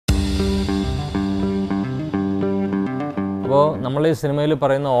അപ്പോൾ നമ്മൾ ഈ സിനിമയിൽ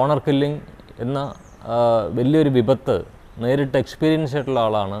പറയുന്ന ഓണർ കില്ലിംഗ് എന്ന വലിയൊരു വിപത്ത് നേരിട്ട് എക്സ്പീരിയൻസ് ആയിട്ടുള്ള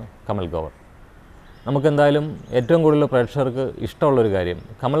ആളാണ് കമൽ ഗൗർ. നമുക്കെന്തായാലും ഏറ്റവും കൂടുതൽ പ്രേക്ഷകർക്ക് ഇഷ്ടമുള്ളൊരു കാര്യം,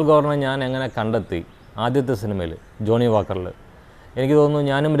 കമൽ ഗൗറിനെ ഞാൻ എങ്ങനെ കണ്ടെത്തി ആദ്യത്തെ സിനിമയിൽ ജോണി വാക്കറിൽ. എനിക്ക് തോന്നുന്നു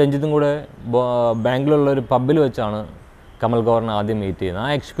ഞാനും രഞ്ജിത്തും കൂടെ ബാംഗ്ലൂരിലൊരു പബ്ബിൽ വെച്ചാണ് കമൽ ഗൗറിനെ ആദ്യം മീറ്റ് ചെയ്യുന്നത്.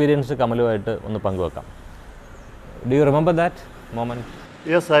 ആ എക്സ്പീരിയൻസ് കമലുമായിട്ട് ഒന്ന് പങ്കുവെക്കാം. Do you remember that moment?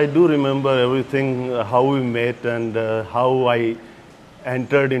 Yes, I do remember everything, how we met and how I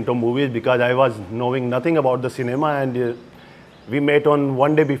entered into movies, because I was knowing nothing about the cinema, and we met on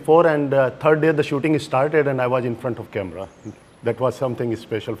one day before, and third day the shooting started and I was in front of camera. That was something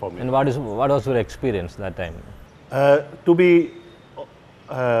special for me. And what was your experience that time? To be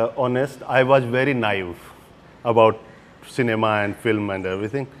honest, I was very naive about cinema and film and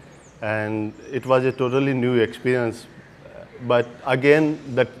everything, and it was a totally new experience. But again,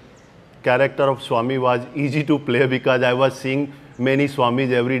 the character of Swami was easy to play because I was seeing many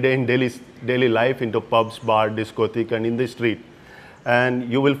Swamis every day in daily life, into pubs, bar, discotheque and in the street. And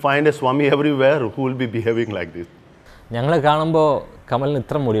you will find a Swami everywhere who will be behaving like this. ഞങ്ങളെ കാണുമ്പോൾ കമലിന്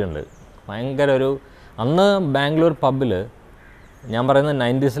ഇത്ര മുടിയുണ്ട്, ഭയങ്കര ഒരു. അന്ന് ബാംഗ്ലൂർ പബ്ബിൽ, ഞാൻ പറയുന്നത്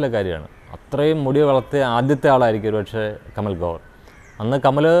 90s കാര്യമാണ്, അത്രയും മുടി വളർത്തിയ ആദ്യത്തെ ആളായിരിക്കും ഒരു പക്ഷേ കമൽ ഗൗർ. അന്ന്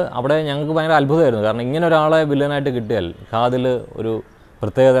കമൽ അവിടെ ഞങ്ങൾക്ക് ഭയങ്കര അത്ഭുതമായിരുന്നു. കാരണം ഇങ്ങനെ ഒരാളെ വില്ലനായിട്ട് കിട്ടിയാൽ കാതിൽ ഒരു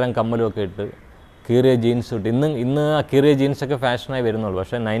പ്രത്യേകതരം കമ്മലുമൊക്കെ ഇട്ട് കീറിയ ജീൻസ് ഇട്ട്, ഇന്ന് ആ കീറിയ ജീൻസൊക്കെ ഫാഷനായി വരുന്നുള്ളൂ.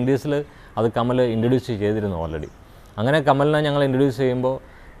 പക്ഷേ 90s അത് കമൽ ഇൻട്രൊഡ്യൂസ് ചെയ്തിരുന്നു ഓൾറെഡി. അങ്ങനെ കമലിനെ ഞങ്ങൾ ഇൻട്രൊഡ്യൂസ് ചെയ്യുമ്പോൾ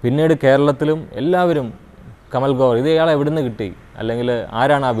പിന്നീട് കേരളത്തിലും എല്ലാവരും കമൽ ഗൗർ, ഇത് ഇയാളെ എവിടെ നിന്ന് കിട്ടി, അല്ലെങ്കിൽ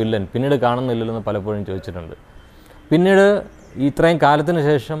ആരാണ് ആ വില്ലൻ, പിന്നീട് കാണുന്നില്ലെന്ന് പലപ്പോഴും ചോദിച്ചിട്ടുണ്ട്. പിന്നീട് ഇത്രയും കാലത്തിന്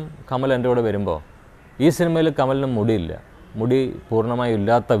ശേഷം കമൽ എൻ്റെ കൂടെ വരുമ്പോൾ ഈ സിനിമയിൽ കമലിന് മുടിയില്ല, മുടി പൂർണ്ണമായും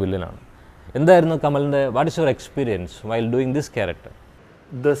ഇല്ലാത്ത വില്ലനാണ്. എന്തായിരുന്നു കമലിൻ്റെ, what is your experience while doing this character?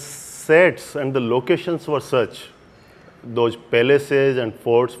 The sets and the locations were such, those palaces and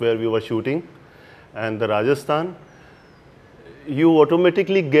forts where we were shooting, and the Rajasthan, you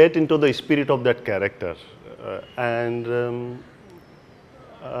automatically get into the spirit of that character.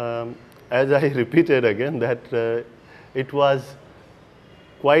 As I repeated again, that it was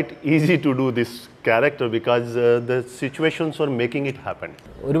quite easy to do this character because the situations were making it happen.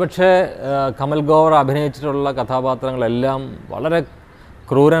 ഒരുപക്ഷെ കമൽ ഗൗർ അഭിനയിച്ചിട്ടുള്ള കഥാപാത്രങ്ങളെല്ലാം വളരെ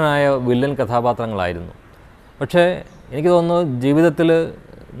ക്രൂരനായ villain കഥാപാത്രങ്ങളായിരുന്നു. പക്ഷേ എനിക്ക് തോന്നുന്നു ജീവിതത്തിൽ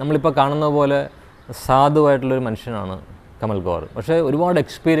നമ്മളിപ്പോൾ കാണുന്ന പോലെ സാധുവായിട്ടുള്ളൊരു മനുഷ്യനാണ് കമൽ ഗൗർ. പക്ഷേ ഒരുപാട്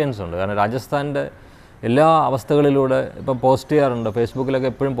എക്സ്പീരിയൻസ് ഉണ്ട്. കാരണം രാജസ്ഥാൻ്റെ എല്ലാ അവസ്ഥകളിലൂടെ ഇപ്പോൾ പോസ്റ്റ് ചെയ്യാറുണ്ട്, ഫേസ്ബുക്കിലൊക്കെ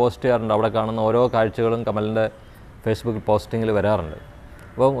എപ്പോഴും പോസ്റ്റ് ചെയ്യാറുണ്ട്. അവിടെ കാണുന്ന ഓരോ കാഴ്ചകളും കമലിൻ്റെ ഫേസ്ബുക്ക് പോസ്റ്റിങ്ങിൽ വരാറുണ്ട്.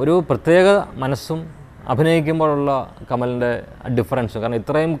 അപ്പം ഒരു പ്രത്യേക മനസ്സും അഭിനയിക്കുമ്പോഴുള്ള കമലിൻ്റെ ഡിഫറൻസും, കാരണം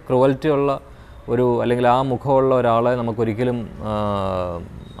ഇത്രയും ക്രുവൽറ്റി ഉള്ള ഒരു, അല്ലെങ്കിൽ ആ മുഖമുള്ള ഒരാളെ നമുക്കൊരിക്കലും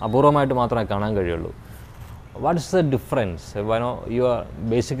അപൂർവമായിട്ട് മാത്രമേ കാണാൻ കഴിയുള്ളൂ. What is the difference? You are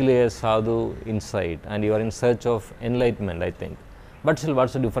basically A സാധു inside and you are in search of enlightenment, I think. But still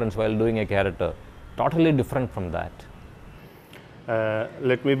what's the difference while doing A character totally different from that?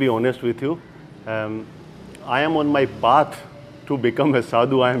 Let me be honest with you. I am on my path to become a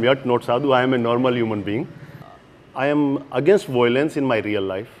sadhu. I am yet not sadhu. I am a normal human being. I am against violence in my real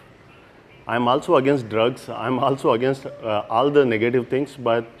life. I am also against drugs. I am also against all the negative things.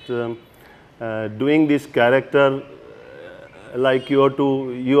 But doing this character, like you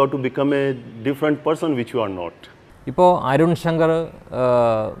have to become a different person which you are not. ഇപ്പോൾ അരുൺ ശങ്കർ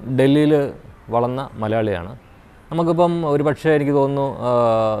ഡൽഹിയിൽ വളർന്ന മലയാളിയാണ്. നമുക്കിപ്പം ഒരു പക്ഷേ എനിക്ക് തോന്നുന്നു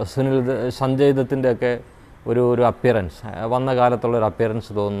സഞ്ജയ് ദത്തിൻ്റെയൊക്കെ ഒരു അപ്പിയറൻസ്, വന്ന കാലത്തുള്ളൊരു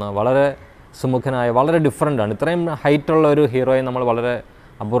അപ്പിയറൻസ് തോന്നുന്ന വളരെ സുമുഖനായ, വളരെ ഡിഫറെൻ്റാണ്. ഇത്രയും ഹൈറ്റുള്ള ഒരു ഹീറോയെ നമ്മൾ വളരെ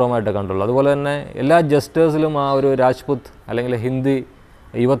അപൂർവമായിട്ട് കണ്ടുള്ളൂ. അതുപോലെ തന്നെ എല്ലാ ജസ്റ്റേഴ്സിലും ആ ഒരു രാജ്പുത്ത് അല്ലെങ്കിൽ ഹിന്ദി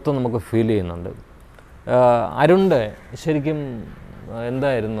യുവത്വം നമുക്ക് ഫീൽ ചെയ്യുന്നുണ്ട്. അരുണിൻ്റെ ശരിക്കും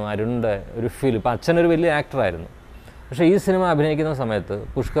എന്തായിരുന്നു അരുണിൻ്റെ ഒരു ഫീൽ? ഇപ്പം അച്ഛനൊരു വലിയ ആക്ടറായിരുന്നു, പക്ഷേ ഈ സിനിമ അഭിനയിക്കുന്ന സമയത്ത്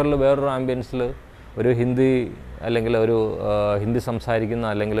പുഷ്കറിൽ വേറൊരു ആംബിയൻസിൽ ഒരു ഹിന്ദി, അല്ലെങ്കിൽ ഒരു ഹിന്ദി സംസാരിക്കുന്ന,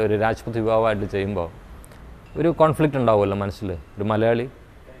 അല്ലെങ്കിൽ ഒരു രാജ്പുത്ത് യുവാവായിട്ട് ചെയ്യുമ്പോൾ ഒരു കോൺഫ്ലിക്റ്റ് ഉണ്ടാവുമല്ലോ മനസ്സിൽ, ഒരു മലയാളി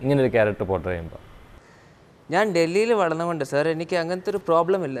ഇങ്ങനൊരു ക്യാരക്ടർ പോർട്രേ ചെയ്യുമ്പോൾ. ഞാൻ ഡൽഹിയിൽ വളർന്നുകൊണ്ട് സാർ എനിക്ക് അങ്ങനത്തെ ഒരു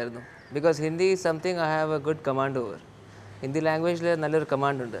പ്രോബ്ലം ഇല്ലായിരുന്നു. Because Hindi is something I have A good command over. Hindi ലാംഗ്വേജിൽ നല്ലൊരു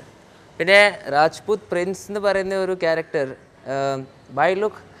കമാൻഡുണ്ട്. പിന്നെ രാജ്പുത് പ്രിൻസ് എന്ന് പറയുന്ന ഒരു character, by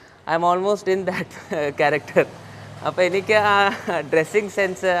look I M almost in that character. അപ്പോൾ എനിക്ക് ആ ഡ്രസ്സിങ്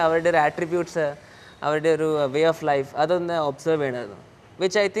സെൻസ്, അവരുടെ ഒരു ആട്രിബ്യൂട്ട്സ്, അവരുടെ ഒരു വേ ഓഫ് ലൈഫ് അതൊന്ന് ഒബ്സർവ് ചെയ്യണമായിരുന്നു,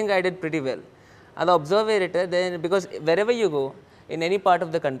 which I think I did pretty well. അത് ഒബ്സർവ് ചെയ്തിട്ട് then, because വെരെവർ you go in any part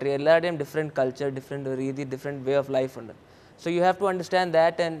of the country, എല്ലാവരുടെയും ഡിഫറെൻറ്റ് കൾച്ചർ, ഡിഫറെൻറ്റ് രീതി, ഡിഫറെൻറ്റ് വേ ഓഫ് ലൈഫ് ഉണ്ട്. So you have to understand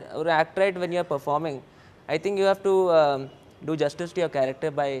that. And ഒരു ആക്ടറായിട്ട് when you are performing, I think you have to do justice to your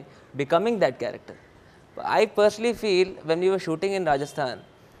character by becoming that character. I personally feel when we were shooting in Rajasthan,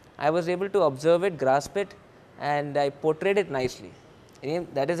 I was able to observe it, grasp it, and I portrayed it nicely.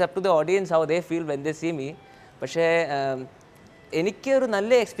 That is up to the audience how they feel when they see me. പക്ഷേ എനിക്കൊരു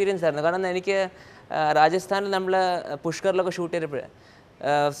നല്ല experience ആയിരുന്നു. കാരണം എനിക്ക് രാജസ്ഥാനിൽ നമ്മൾ പുഷ്കറിലൊക്കെ shoot ചെയ്തപ്പോൾ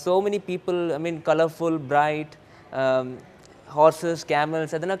so many people, I mean colourful, bright, horses,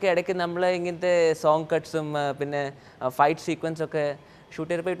 camel's, അതിനൊക്കെ ഇടയ്ക്ക് നമ്മൾ ഇങ്ങനത്തെ സോങ് കട്ട്സും പിന്നെ ഫൈറ്റ് സീക്വൻസൊക്കെ ഷൂട്ട്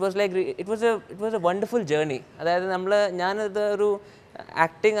ചെയ്തപ്പോൾ it was A wonderful journey. അതായത് ഞാനത് ഒരു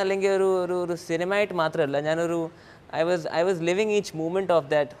ആക്ടിങ് അല്ലെങ്കിൽ ഒരു സിനിമയായിട്ട് മാത്രമല്ല, I was living each moment of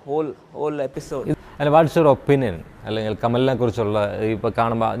that whole episode. അല്ല, വാട്ട്സ് യുവർ ഒപ്പീനിയൻ അല്ലെങ്കിൽ കമലിനെ കുറിച്ചുള്ള ഇപ്പോൾ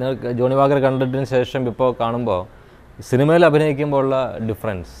കാണുമ്പോൾ നിങ്ങൾക്ക് ജോണി വാക്കർ കണ്ടതിന് ശേഷം ഇപ്പോൾ കാണുമ്പോൾ സിനിമയിൽ അഭിനയിക്കുമ്പോൾ ഉള്ള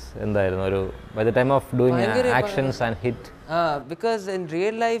ഡിഫറൻസ് എന്തായിരുന്നു? ഒരു by the time of doing actions and hit. Because in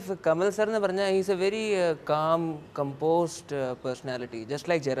real life Kamal sir എന്ന് പറഞ്ഞാൽ he's A very calm, composed personality,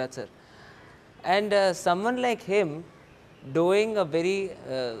 just like Jayaraj sir. And someone like him doing a very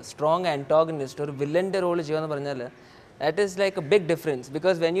strong antagonist or villain role ചെയ്യുക എന്ന് പറഞ്ഞാൽ that is like a big difference,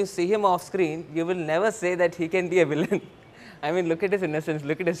 because when you see him off screen you will never say that he can be a villain. I mean, look at his innocence,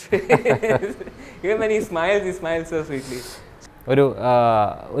 look at his face. Even when he smiles so sweetly.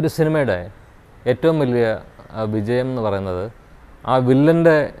 ഒരു സിനിമയുടെ ഏറ്റവും വലിയ വിജയം എന്ന് പറയുന്നത് ആ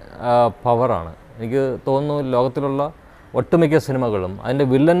വില്ലൻ്റെ പവറാണ്. എനിക്ക് തോന്നുന്നു ലോകത്തിലുള്ള ഒട്ടുമിക്ക സിനിമകളും അതിൻ്റെ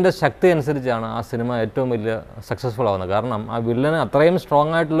വില്ലൻ്റെ ശക്തി അനുസരിച്ചാണ് ആ സിനിമ ഏറ്റവും വലിയ സക്സസ്ഫുൾ ആവുന്നത്. കാരണം ആ വില്ലന് അത്രയും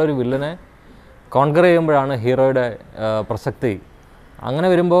സ്ട്രോങ് ആയിട്ടുള്ളൊരു വില്ലനെ കോൺകർ ചെയ്യുമ്പോഴാണ് ഹീറോയുടെ പ്രസക്തി. അങ്ങനെ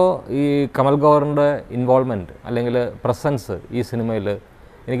വരുമ്പോൾ ഈ കമൽ ഗൗറിൻ്റെ ഇൻവോൾവ്മെൻറ്റ് അല്ലെങ്കിൽ പ്രസൻസ് ഈ സിനിമയിൽ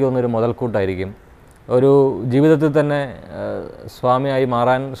എനിക്ക് തോന്നുന്നൊരു മുതൽക്കൂട്ടായിരിക്കും. ഒരു ജീവിതത്തിൽ തന്നെ സ്വാമിയായി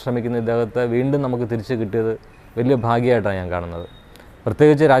മാറാൻ ശ്രമിക്കുന്ന ഇദ്ദേഹത്തെ വീണ്ടും നമുക്ക് തിരിച്ച് കിട്ടിയത് വലിയ ഭാഗ്യമായിട്ടാണ് ഞാൻ കാണുന്നത്.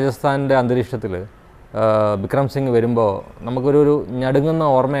 പ്രത്യേകിച്ച് രാജസ്ഥാനിൻ്റെ അന്തരീക്ഷത്തിൽ വിക്രം സിംഗ് വരുമ്പോൾ നമുക്കൊരു ഞടുങ്ങുന്ന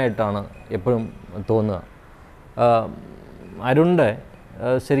ഓർമ്മയായിട്ടാണ് എപ്പോഴും തോന്നുക. അരുണിൻ്റെ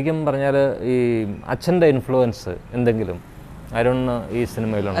ശരിക്കും പറഞ്ഞാൽ ഈ അച്ഛൻ്റെ ഇൻഫ്ലുവൻസ് എന്തെങ്കിലും അരുണ് ഈ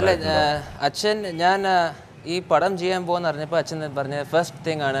സിനിമയിലുണ്ട്? അല്ല, അച്ഛൻ, ഞാൻ ഈ പടം ചെയ്യാൻ പോകുന്ന അറിഞ്ഞപ്പോൾ അച്ഛൻ പറഞ്ഞ ഫസ്റ്റ്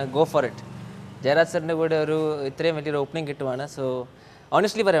തിങ് ആണ് ഗോ ഫോർ ഇറ്റ്. ജയരാജ് സാറിൻ്റെ കൂടെ ഇത്രയും വലിയൊരു ഓപ്പണിംഗ് കിട്ടുവാണ്. സോ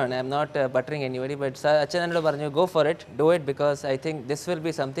ഓണസ്റ്റ്ലി പറയുവാണ്, I am not buttering anybody, but അച്ഛൻ എന്നോട് പറഞ്ഞു go for it, do it, because I think this will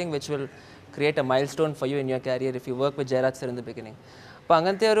be something which will create a milestone for you in your career if you work with Jayaraj sir in the beginning. അപ്പോൾ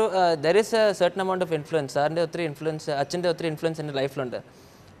അങ്ങനത്തെ there is a certain amount of influence, സാറിൻ്റെ ഒത്തിരി influence, അച്ഛൻ്റെ ഒത്തിരി influence എൻ്റെ ലൈഫിലുണ്ട്.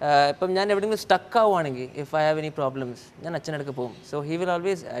 ഇപ്പം ഞാൻ എവിടെയെങ്കിലും സ്റ്റക്ക് ആവുകയാണെങ്കിൽ, if I have any problems, ഞാൻ അച്ഛനടുക്ക് പോകും. So he will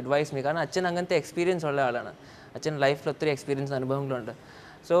always advice me. കാരണം അച്ഛൻ അങ്ങനത്തെ എക്സ്പീരിയൻസ് ഉള്ള ആളാണ്. അച്ഛൻ ലൈഫിൽ ഒത്തിരി എക്സ്പീരിയൻസ് അനുഭവങ്ങളുണ്ട്.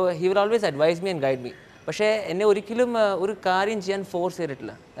 So he will always advice me and guide me. പക്ഷേ എന്നെ ഒരിക്കലും ഒരു കാര്യം ചെയ്യാൻ ഫോഴ്സ്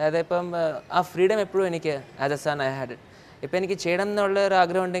ചെയ്തിട്ടില്ല. അതായത് ഇപ്പം ആ ഫ്രീഡം എപ്പോഴും എനിക്ക് as a son I had it. ഇപ്പോൾ എനിക്ക് ചെയ്യണം എന്നുള്ള ഒരു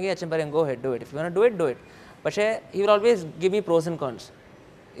ആഗ്രഹം ഉണ്ടെങ്കിൽ അച്ഛൻ പറയും go head, do it, if you want to do it. പക്ഷേ he will always give me pros and cons.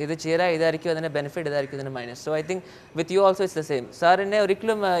 ഇത് ചെയ്താൽ ഇതായിരിക്കും അതിൻ്റെ ബെനിഫിറ്റ്, ഇതായിരിക്കും ഇതിൻ്റെ minus. So I think with you also it's the same. Sir എന്നെ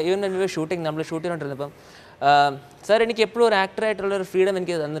ഒരിക്കലും even when we were shooting, നമ്മൾ ഷൂട്ട് ചെയ്തുകൊണ്ടിരുന്നപ്പം സാർ എനിക്ക് എപ്പോഴും ഒരു ആക്ടറായിട്ടുള്ളൊരു ഫ്രീഡം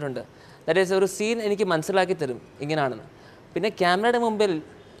എനിക്ക് തന്നിട്ടുണ്ട്. ദാറ്റ് ഈസ് ഒരു സീൻ എനിക്ക് മനസ്സിലാക്കി തരും ഇങ്ങനെയാണെന്ന്. പിന്നെ ക്യാമറയുടെ മുമ്പിൽ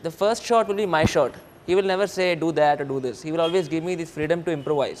the first shot will be my shot. He will never say do that or do this. He will always give me this freedom to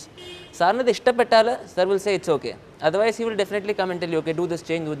improvise. Sarne ഇത് ഇഷ്ടപ്പെട്ടാൽ sir will say it's okay. Otherwise he will definitely come and tell you okay, do this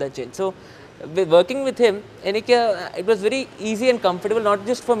change, do that change. So working with him, it was very easy and comfortable, not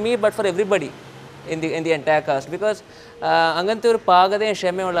just for me but for everybody in the entire cast, because അങ്ങനത്തെ ഒരു പാകതയും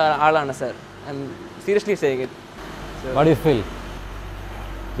ക്ഷമയുള്ള ആളാണ് sir. I'm seriously saying it. So, what do you feel?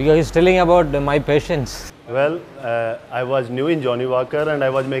 Because he's telling about my patience. Well, I was new in Johnny Walker and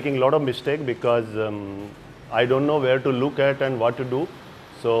I was making a lot of mistakes because I don't know where to look at and what to do.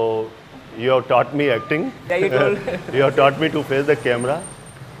 So you have taught me acting. Yeah, you told. You have taught me to face the camera.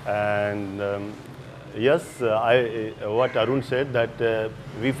 And yes, what Arun said, that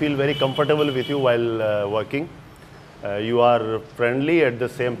we feel very comfortable with you while working. You are friendly at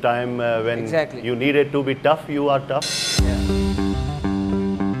the same time when Exactly. you needed to be tough, you are tough.